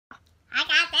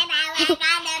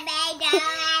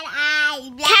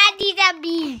Candies and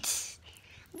beans.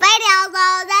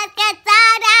 Let's get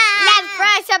started. Let's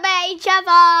throw some at each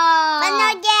other. But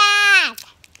not yet.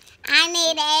 I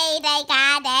need to eat a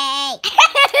candy.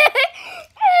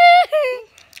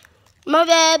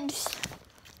 Mother's.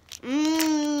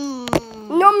 Yum,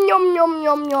 yum, yum,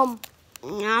 yum, yum.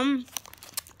 Yum.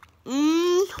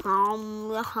 Yum,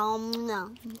 yum, yum.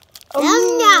 Yum,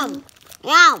 Yum,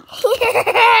 yum.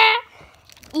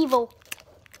 Evil.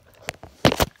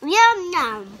 Yum,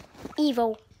 yum.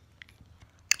 Evil.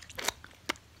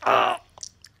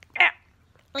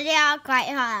 They are quite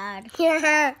hard. 3,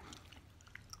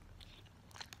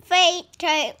 3,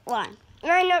 2, 1.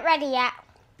 I'm not ready yet.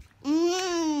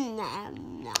 Yum,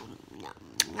 yum, yum.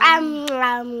 Yum,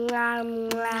 yum, yum,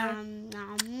 yum.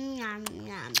 Yum, yum,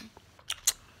 yum.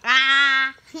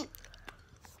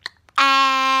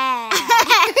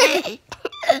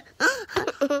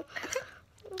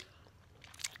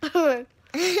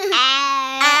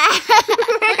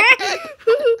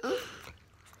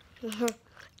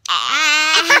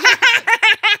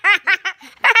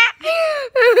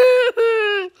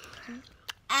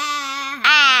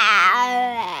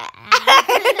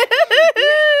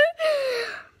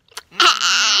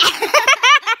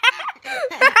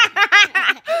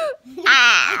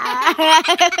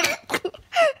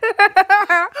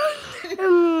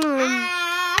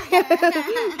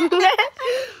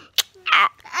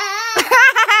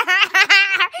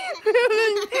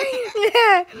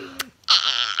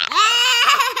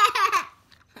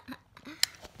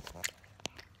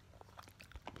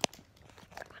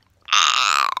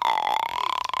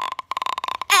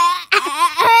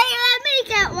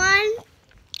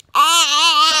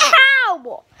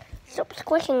 Stop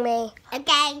squishing me.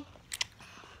 Okay.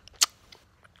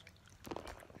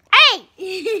 Hey!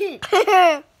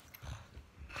 That's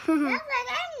like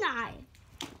I'm not.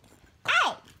 Hey!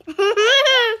 Let's do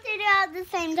it all at the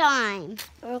same time.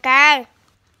 Okay.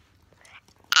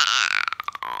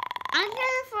 I'm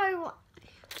gonna throw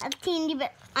a teeny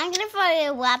bit. I'm gonna throw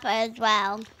a wrapper as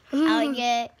well. I'll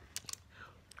get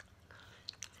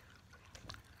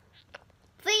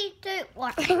 3, 2,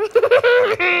 1.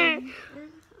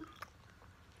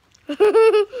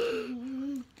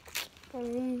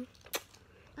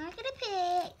 I'm gonna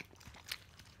pick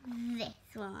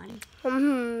this one.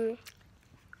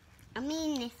 I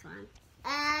mean this one.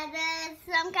 There's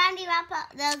some candy wrapper.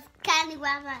 There's candy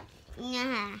wrapper.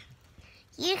 Yeah.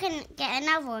 You can get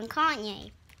another one, can't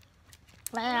you?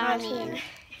 I mean.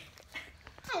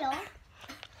 Hello.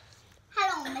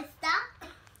 Hello, mister.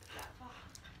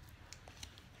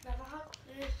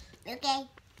 Okay.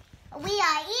 We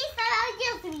are eating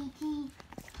your sweeties.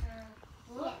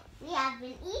 Yes, we have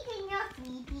been eating your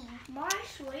sweeties. My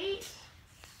sweets.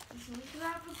 You can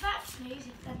have that, please,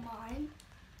 if they're mine.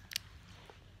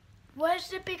 Where's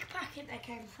the big packet that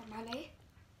came from, Annie?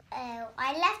 Oh,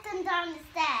 I left them down the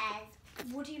stairs.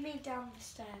 What do you mean down the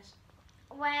stairs?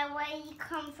 Where you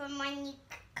come from when you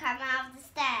come out of the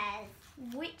stairs.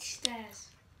 Which stairs?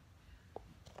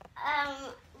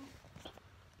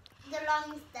 The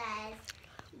long stairs.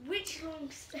 Which long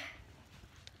stairs?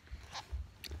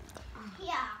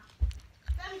 Yeah.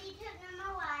 Somebody took them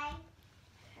away.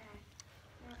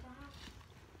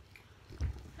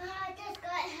 I just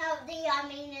got to help the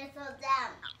yumminess of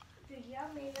them. The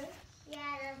yumminess?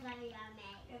 Yeah, they're very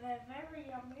yummy. Yeah, they're very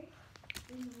yummy.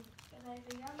 Are they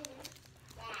the yumminess?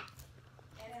 Yeah.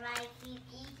 That's why I keep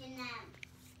eating them.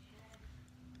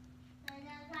 So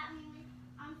does that mean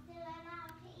I'm still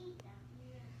allowed to eat them?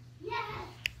 Yeah.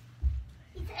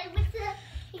 He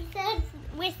said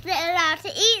we're still allowed to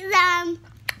eat them.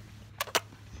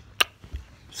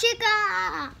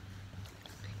 Sugar.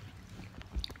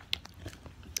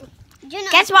 You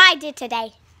know, Guess what I did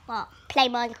today? what? Play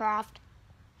Minecraft.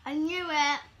 I knew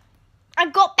it. I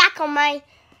got back on my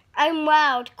own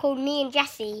world called Me and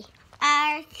Jessie.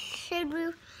 Should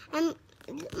we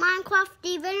Minecraft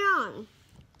even on?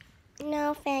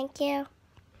 No, thank you.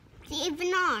 Is it even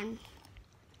on?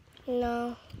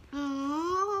 No.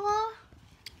 Oh,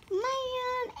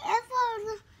 man,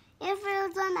 if it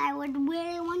was on, I would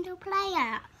really want to play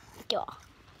it. Yeah.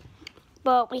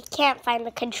 But we can't find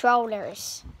the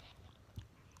controllers.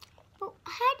 But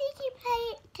how did you play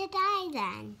it today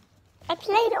then? I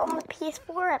played it on the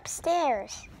PS4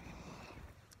 upstairs.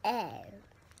 Oh.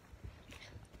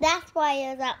 That's why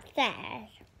it was upstairs.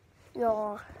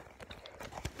 Yeah.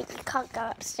 But you can't go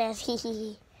upstairs.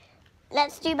 Hee.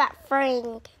 Let's do that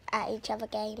throwing at each other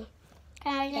game.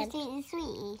 Can I just eat the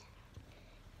sweetie?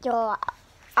 Yeah.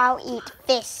 I'll eat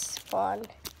this one.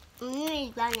 I'm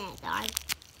nearly done it, though.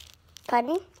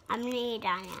 Pardon? I'm nearly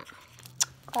done it.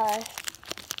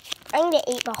 I'm going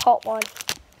to eat the hot one.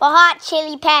 The hot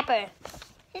chili pepper.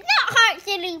 It's not hot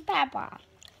chili pepper.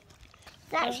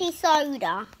 It's actually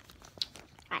soda.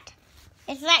 What?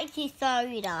 It's actually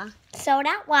soda.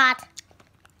 Soda? What?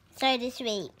 Soda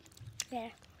sweet. Yeah.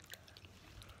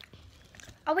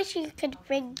 I wish you could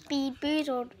bring Be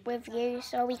Boozled with you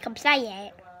so we can play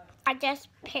it. I just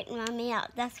picked Mummy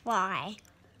up, that's why.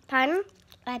 Pardon?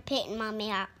 I picked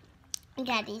Mummy up.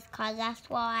 Daddy's car, that's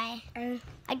why. I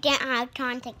didn't have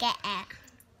time to get it.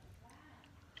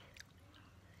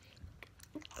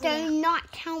 Do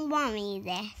not tell Mummy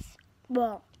this.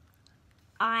 What?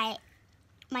 My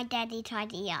daddy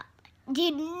tidy up.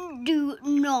 Do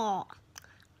not.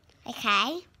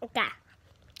 Okay? Okay.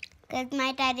 Because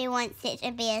my daddy wants it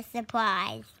to be a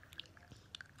surprise.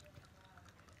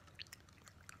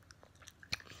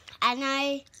 I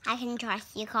know I can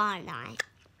trust you, can't I?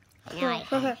 No, I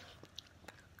can.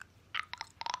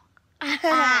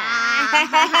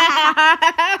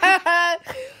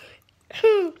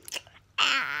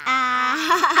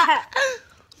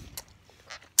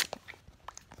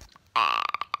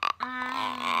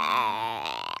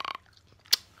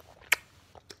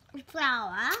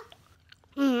 Flour.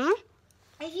 Mm.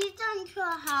 If you don't do a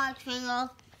hard thing or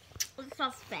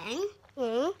soft thing,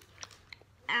 Mm.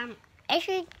 if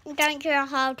you don't do a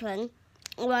hard one,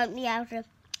 you won't be able to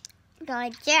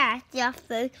digest your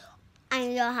food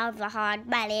and you'll have a hard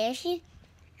belly. If you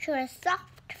do a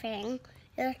soft thing,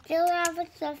 you'll still have a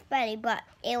soft belly, but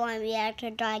it won't be able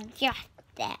to digest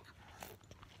it.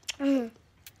 Mm.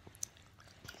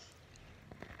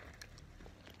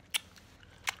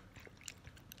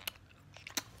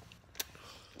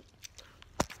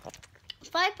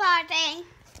 Bye, party.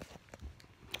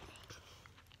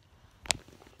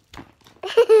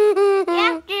 You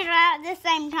have to do it at the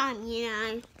same time, you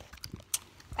know.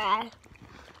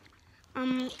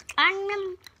 I'm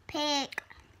gonna pick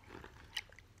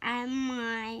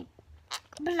my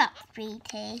block,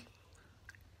 sweetie.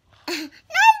 No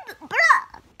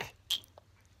block.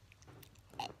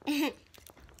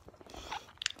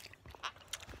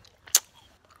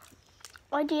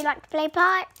 Or do you like to play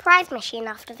prize machine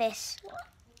after this?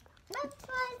 What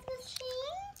prize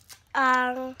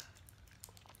machine?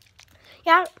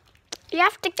 Yeah, you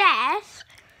have to guess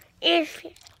if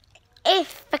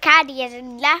the candy is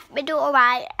in left, middle, or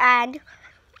right, and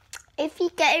if you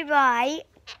get it right,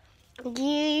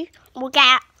 you will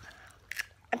get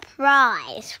a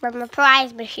prize from the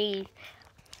prize machine.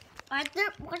 What's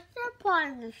the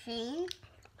prize machine?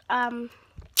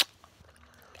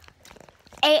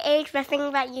 It is the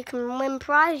thing that you can win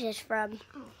prizes from.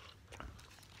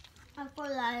 I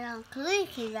thought I had a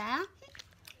cookie there.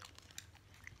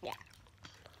 Yeah.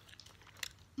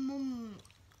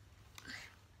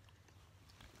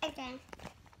 Okay.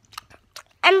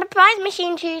 And the prize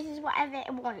machine chooses whatever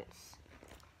it wants.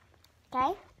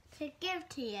 Okay? To give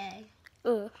to you.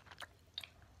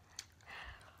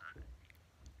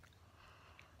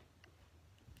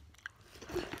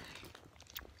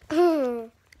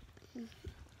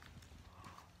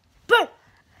 Boom!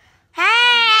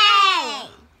 Hey!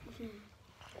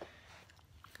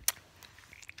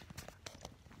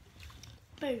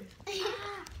 Boom!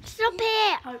 Stop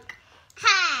it!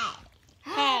 Hey!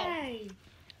 Hey!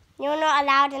 You're not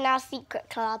allowed in our secret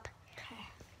club.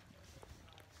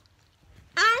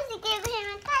 I want to give him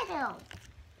a cuddle.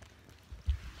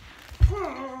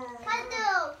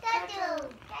 Cuddle, cuddle,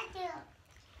 cuddle.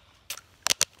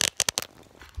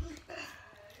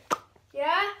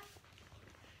 Yeah?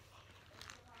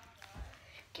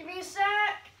 Give me a sec.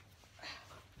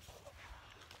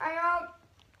 Hang on.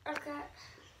 Okay.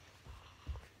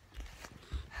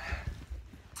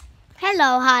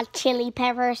 Hello, hot chili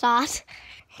pepper sauce.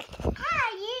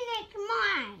 Hi, you nicked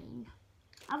mine.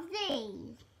 Of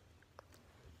these.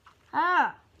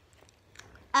 Oh.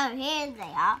 Oh, here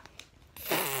they are.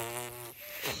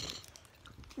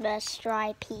 The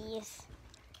stripies.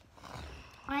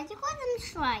 Why do you call them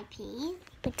stripey?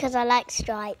 Because I like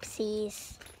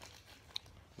stripesies.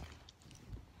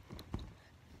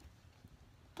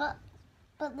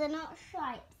 But they're not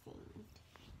stripey.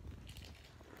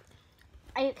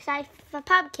 Are you excited for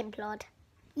pumpkin plod?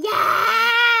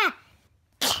 Yeah!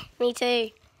 Me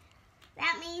too.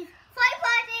 That means fly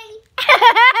party!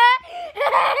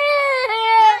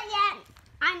 Not yet.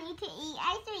 I need to eat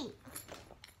ice cream.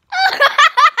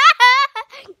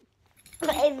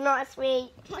 It's not sweet.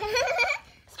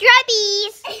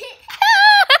 Stripies!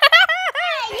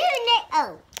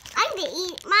 Oh, I'm going to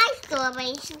eat my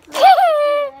strawberries.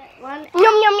 Yum,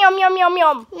 yum, yum, yum, yum,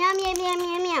 yum. Yum, yum, yum,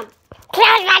 yum, yum.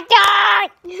 Close my door!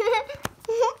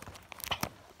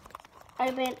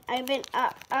 Open,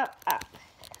 up, up, up.